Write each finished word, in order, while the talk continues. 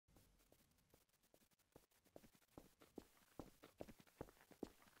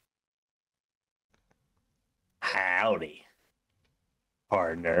howdy,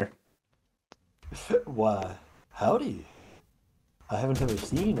 partner. Why, howdy. I haven't ever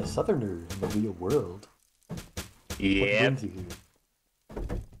seen a southerner in the real world. What Yep, brings you here?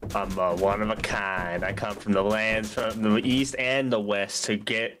 I'm one of a kind. I come from the lands from the east and the west to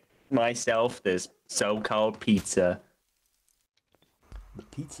get myself this so-called pizza. The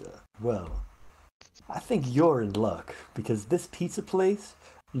pizza. Well, I think you're in luck, because this pizza place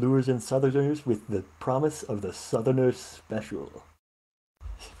lures in southerners with the promise of the Southerner Special.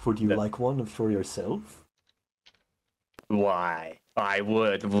 Would you The, like one for yourself? why? I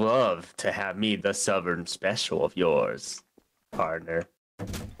would love to have me the Southern Special of yours, partner.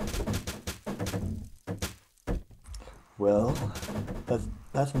 Well,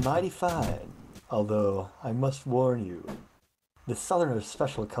 that's mighty fine. Although, I must warn you, the Southerner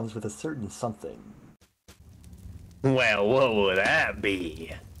Special comes with a certain something. Well, what would that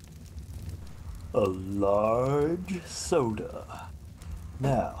be? A large soda.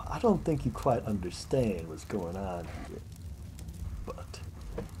 Now, I don't think you quite understand what's going on here, but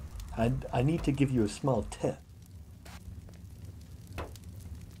I need to give you a small tip.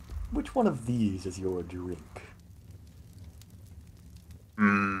 Which one of these is your drink?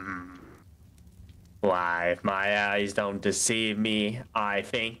 Hmm. Why, if my eyes don't deceive me, I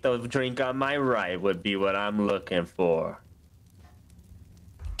think the drink on my right would be what I'm looking for.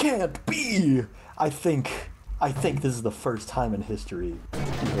 Can't be! I think this is the first time in history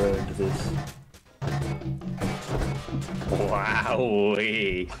you've earned this.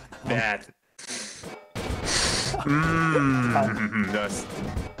 Wowee. That. I, Mmm.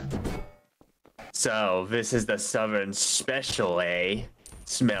 So, this is the Southern Special, eh?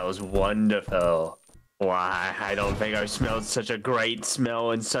 Smells wonderful. Why, I don't think I've smelled such a great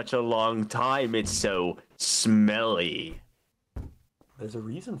smell in such a long time. It's so smelly. there's a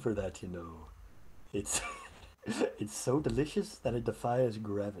reason for that, you know. It's it's so delicious that it defies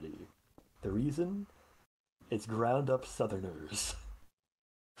gravity. The reason? It's ground up southerners.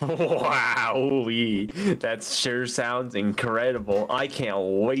 Wowee. That sure sounds incredible. I can't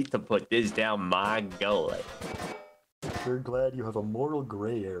wait to put this down my gullet. Sure glad you have a moral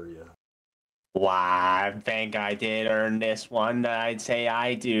gray area. Why, I think I did earn this one. I'd say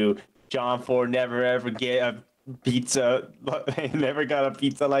I do. John Ford never ever get a pizza. Never got a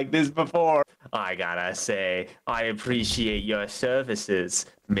pizza like this before. I gotta say, I appreciate your services,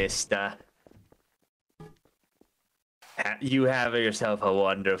 mister. You have yourself a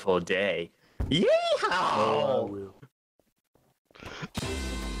wonderful day. Oh, I Yeehaw! will.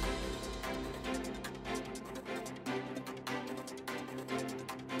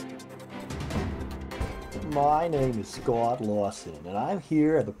 My name is Scott Lawson, and I'm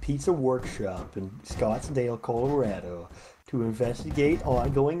here at the Pizza Workshop in Scottsdale, Colorado, to investigate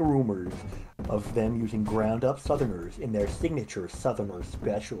ongoing rumors of them using ground up Southerners in their signature Southerner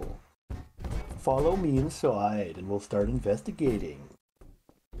special. Follow me inside, and we'll start investigating.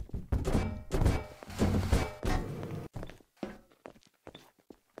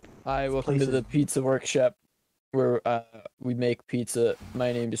 Hi, This welcome place to is the Pizza Workshop where we make pizza.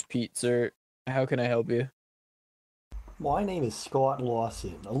 My name is Pete, sir. How can I help you? My name is Scott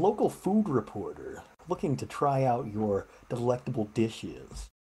Lawson, a local food reporter looking to try out your delectable dishes.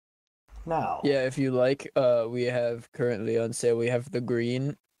 Now, Yeah, if you like, we have currently on sale. We have the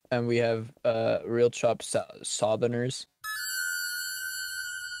green and we have real chopped southerners.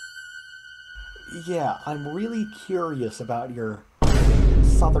 yeah, I'm really curious about your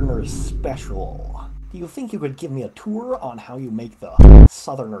Southerner Special. Do you think you could give me a tour on how you make the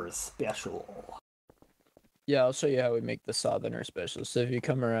Southerner Special? Yeah, I'll show you how we make the southerner special. So if you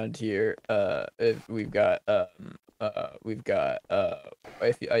come around here, if we've got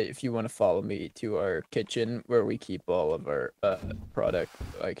if you want to follow me to our kitchen where we keep all of our product,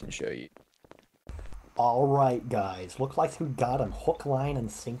 I can show you. Alright, guys, look like we got him hook, line, and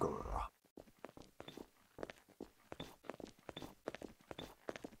sinker.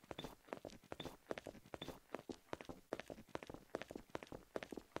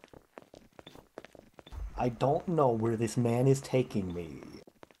 I don't know where this man is taking me.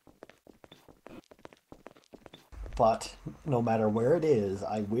 But no matter where it is,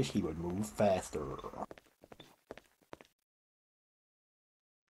 I wish he would move faster.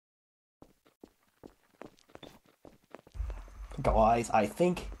 Guys, I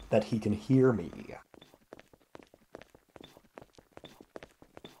think that he can hear me.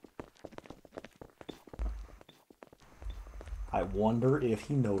 I wonder if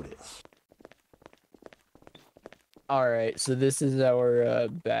he noticed. All right, so this is our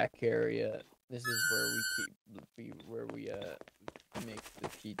back area. This is where we make the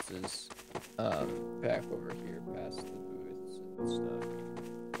pizzas back over here past the booths and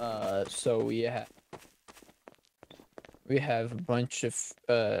stuff. So we have a bunch of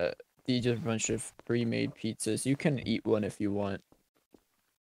these are a bunch of pre-made pizzas. You can eat one if you want.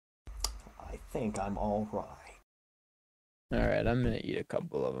 I think I'm all right. All right, I'm gonna eat a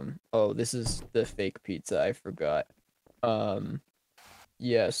couple of them. Oh, this is the fake pizza. I forgot.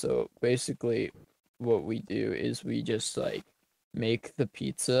 Yeah. So basically, what we do is we just like make the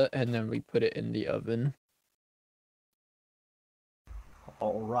pizza and then we put it in the oven.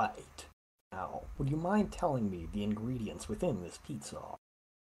 All right. Now, would you mind telling me the ingredients within this pizza?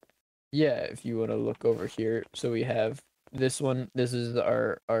 Yeah, if you want to look over here. So we have this one. This is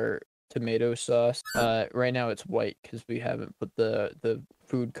our tomato sauce. Right now it's white because we haven't put the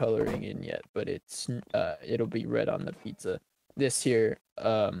food coloring in yet, but it'll be red on the pizza. This here,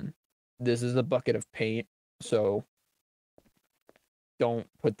 this is a bucket of paint, so don't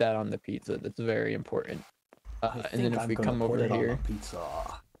put that on the pizza. That's very important. And then if we come over here, pizza.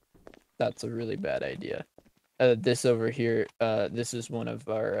 That's a really bad idea. This over here, this is one of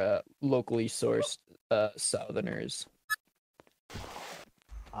our locally sourced southerners.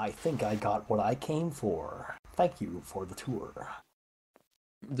 I think I got what I came for. Thank you for the tour.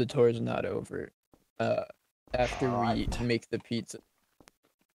 The tour's not over. After we make the pizza,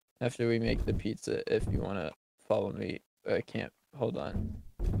 if you want to follow me, I can't. Hold on.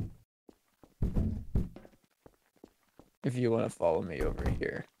 If you want to follow me over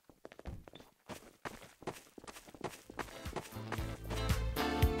here.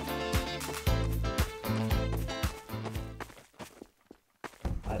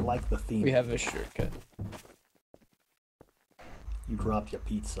 I like the theme. We have a shortcut. You dropped your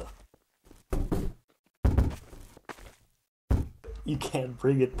pizza. You can't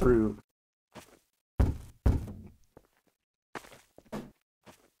bring it through.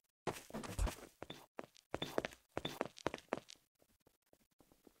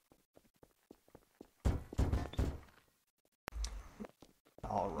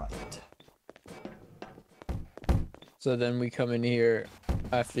 All right. So then we come in here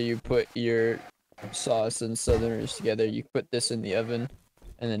after you put your sauce and southerners together. You put this in the oven,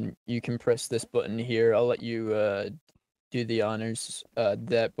 and then you can press this button here. I'll let you do the honors.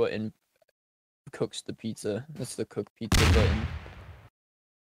 That button cooks the pizza. That's the cook pizza button.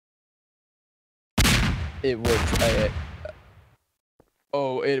 It worked.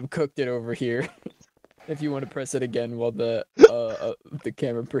 Oh, it cooked it over here. If you want to press it again while the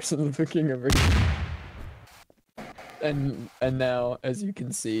camera person is looking over here. And now, as you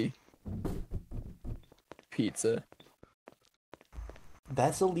can see, pizza.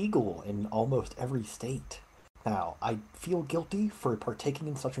 That's illegal in almost every state. Now, I feel guilty for partaking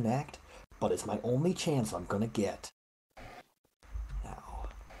in such an act, but it's my only chance I'm gonna get. Now,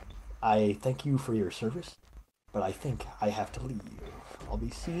 I thank you for your service, but I think I have to leave. I'll be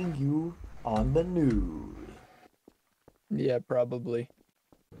seeing you on the news. Yeah, probably.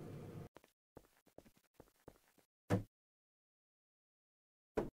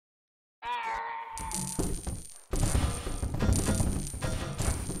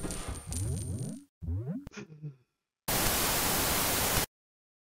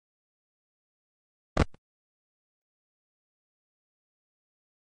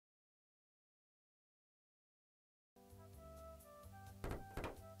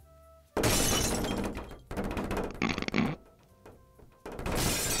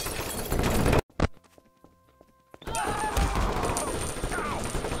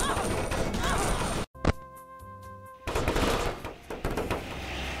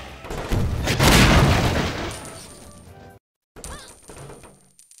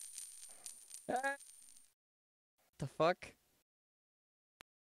 The fuck?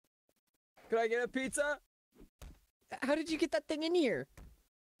 Could I get a pizza? How did you get that thing in here?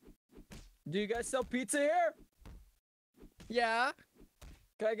 Do you guys sell pizza here? Yeah.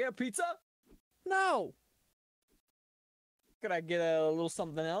 Can I get a pizza? No. Could I get a little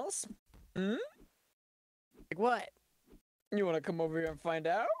something else? Hmm? Like what? You want to come over here and find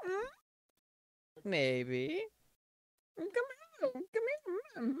out? Hmm? Maybe. Come here. Come here.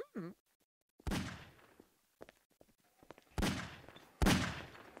 Mm-hmm.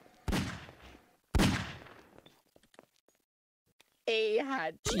 Hey,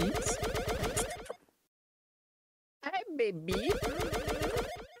 hot cheeks. Hi, baby.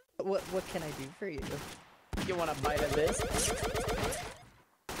 What can I do for you? You want a bite of this?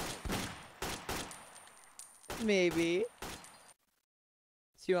 Maybe.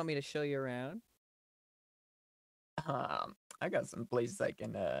 So you want me to show you around? I got some places I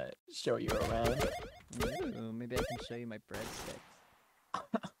can show you around. Ooh, maybe I can show you my breadsticks.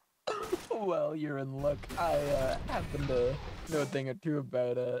 Well, you're in luck. I happen to know a thing or two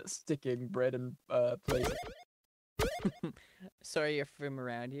about sticking bread in places. So are you from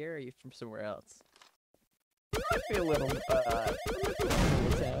around here, or are you from somewhere else? Might be a little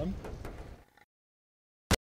town.